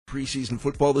Preseason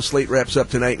football, the slate wraps up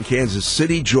tonight in Kansas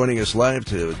City. Joining us live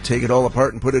to take it all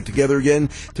apart and put it together again,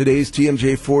 today's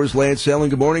TMJ4's Lance Allan.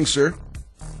 Good morning, sir.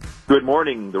 Good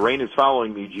morning. The rain is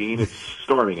following me, Gene. It's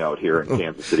storming out here in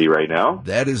Kansas City right now.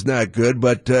 That is not good,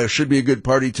 but should be a good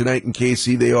party tonight in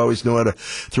KC. They always know how to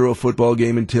throw a football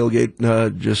game and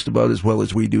tailgate just about as well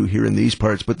as we do here in these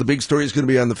parts. But the big story is going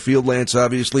to be on the field, Lance,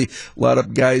 obviously. A lot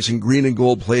of guys in green and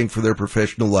gold playing for their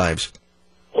professional lives.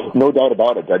 No doubt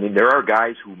about it. I mean, there are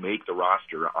guys who make the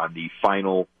roster on the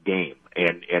final game,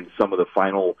 and some of the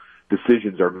final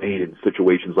decisions are made in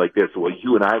situations like this. Well,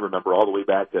 you and I remember all the way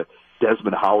back to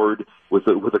Desmond Howard with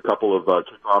a couple of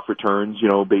kickoff returns,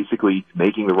 basically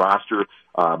making the roster.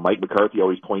 Mike McCarthy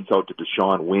always points out to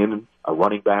Deshaun Wynn, a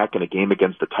running back in a game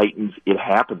against the Titans. It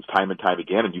happens time and time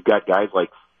again, and you've got guys like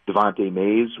Devontae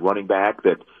Mays, running back,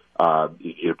 that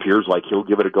it appears like he'll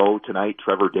give it a go tonight.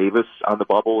 Trevor Davis on the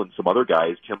bubble, and some other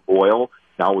guys, Tim Boyle,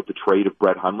 now with the trade of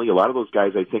Brett Hundley. A lot of those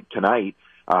guys, I think, tonight,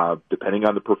 depending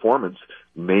on the performance,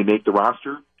 may make the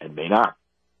roster and may not.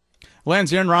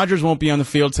 Lance, Aaron Rodgers won't be on the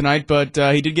field tonight, but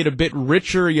he did get a bit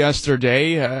richer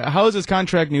yesterday. How has his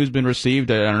contract news been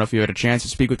received? I don't know if you had a chance to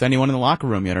speak with anyone in the locker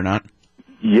room yet or not.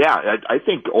 Yeah, I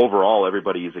think overall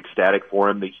everybody is ecstatic for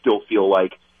him. They still feel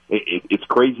like it's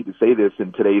crazy to say this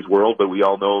in today's world, but we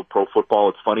all know pro football,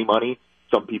 it's funny money.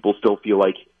 Some people still feel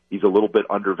like he's a little bit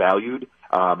undervalued,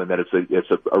 and that it's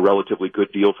a relatively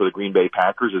good deal for the Green Bay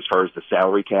Packers as far as the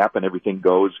salary cap and everything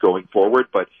goes going forward.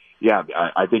 But yeah,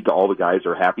 I think all the guys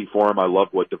are happy for him. I love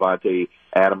what Devontae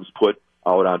Adams put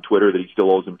out on Twitter, that he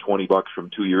still owes him $20 from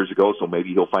 2 years ago, so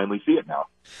maybe he'll finally see it now.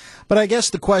 But I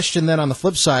guess the question then on the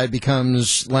flip side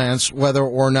becomes, Lance, whether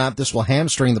or not this will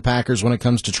hamstring the Packers when it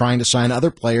comes to trying to sign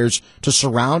other players to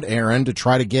surround Aaron to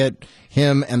try to get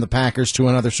him and the Packers to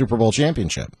another Super Bowl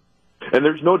championship. And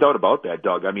there's no doubt about that,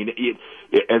 Doug. I mean,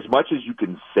 as much as you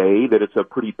can say that it's a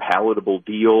pretty palatable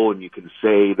deal, and you can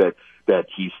say that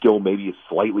he's still maybe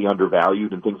slightly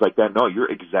undervalued and things like that, no,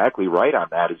 you're exactly right on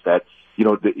that, is that,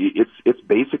 it's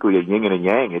basically a yin and a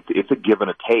yang. It's a give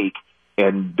and a take,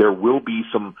 and there will be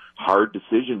some hard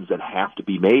decisions that have to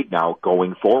be made now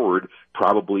going forward,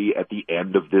 probably at the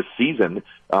end of this season,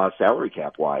 salary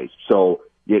cap-wise. So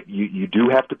you do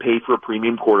have to pay for a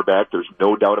premium quarterback. There's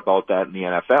no doubt about that in the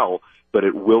NFL, but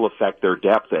it will affect their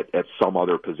depth at some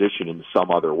other position in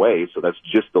some other way. So that's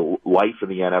just the life in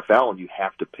the NFL, and you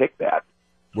have to pick that.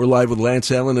 We're live with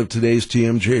Lance Allan of today's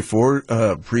TMJ4,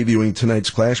 previewing tonight's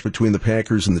clash between the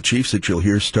Packers and the Chiefs that you'll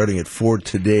hear starting at 4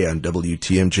 today on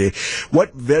WTMJ.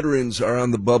 What veterans are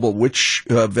on the bubble? Which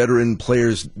veteran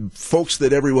players, folks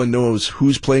that everyone knows,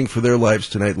 who's playing for their lives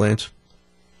tonight, Lance?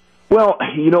 Well,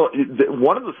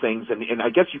 one of the things, and I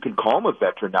guess you can call him a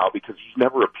veteran now because he's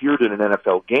never appeared in an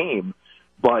NFL game,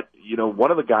 but,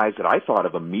 one of the guys that I thought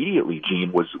of immediately,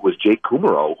 Gene, was Jake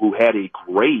Kumerow, who had a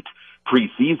great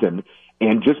preseason.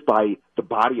 And just by the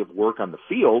body of work on the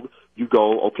field, you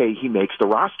go, okay, he makes the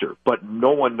roster. But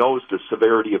no one knows the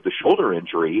severity of the shoulder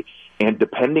injury. And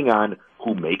depending on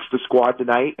who makes the squad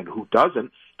tonight and who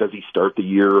doesn't, does he start the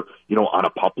year, on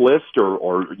a PUP list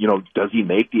or does he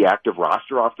make the active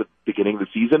roster off the beginning of the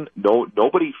season? No,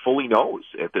 nobody fully knows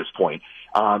at this point.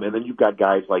 And then you've got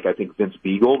guys like, I think, Vince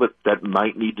Beagle that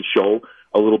might need to show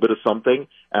a little bit of something.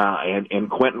 And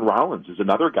Quentin Rollins is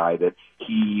another guy that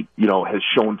he, has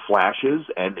shown flashes,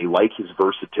 and they like his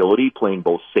versatility playing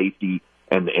both safety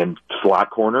and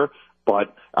slot corner.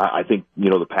 But I think,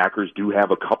 the Packers do have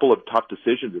a couple of tough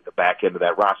decisions at the back end of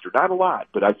that roster. Not a lot,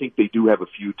 but I think they do have a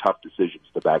few tough decisions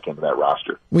at the back end of that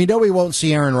roster. We know we won't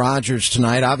see Aaron Rodgers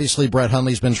tonight. Obviously, Brett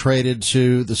Hundley's been traded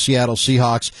to the Seattle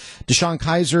Seahawks. Deshaun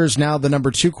Kaiser is now the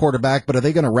number 2 quarterback, but are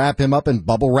they going to wrap him up in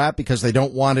bubble wrap because they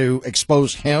don't want to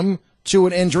expose him to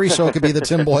an injury so it could be the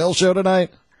Tim Boyle show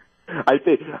tonight? I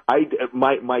think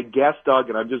my guess, Doug,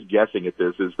 and I'm just guessing at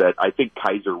this, is that I think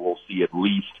Kaiser will see at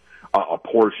least a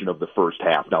portion of the first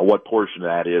half. Now, what portion of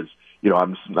that is,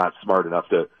 I'm not smart enough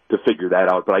to figure that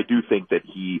out, but I do think that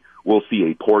he will see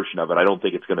a portion of it. I don't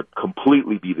think it's going to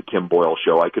completely be the Tim Boyle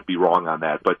show. I could be wrong on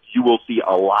that, but you will see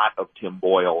a lot of Tim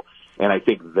Boyle, and I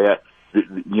think that,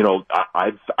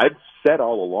 I've said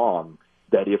all along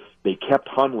that if they kept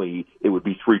Hundley, it would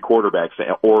be 3 quarterbacks,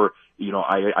 or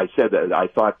I said that I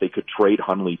thought they could trade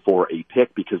Hundley for a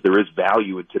pick because there is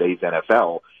value in today's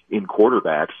NFL in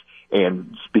quarterbacks.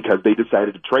 And because they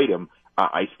decided to trade him,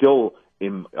 I still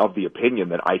am of the opinion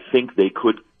that I think they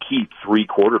could keep 3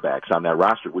 quarterbacks on that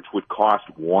roster, which would cost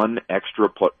 1 extra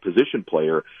position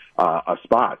player a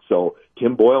spot. So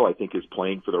Tim Boyle, I think, is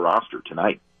playing for the roster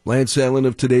tonight. Lance Allan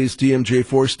of today's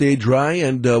TMJ4, stay dry,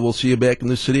 and we'll see you back in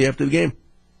the city after the game.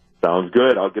 Sounds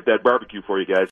good. I'll get that barbecue for you guys.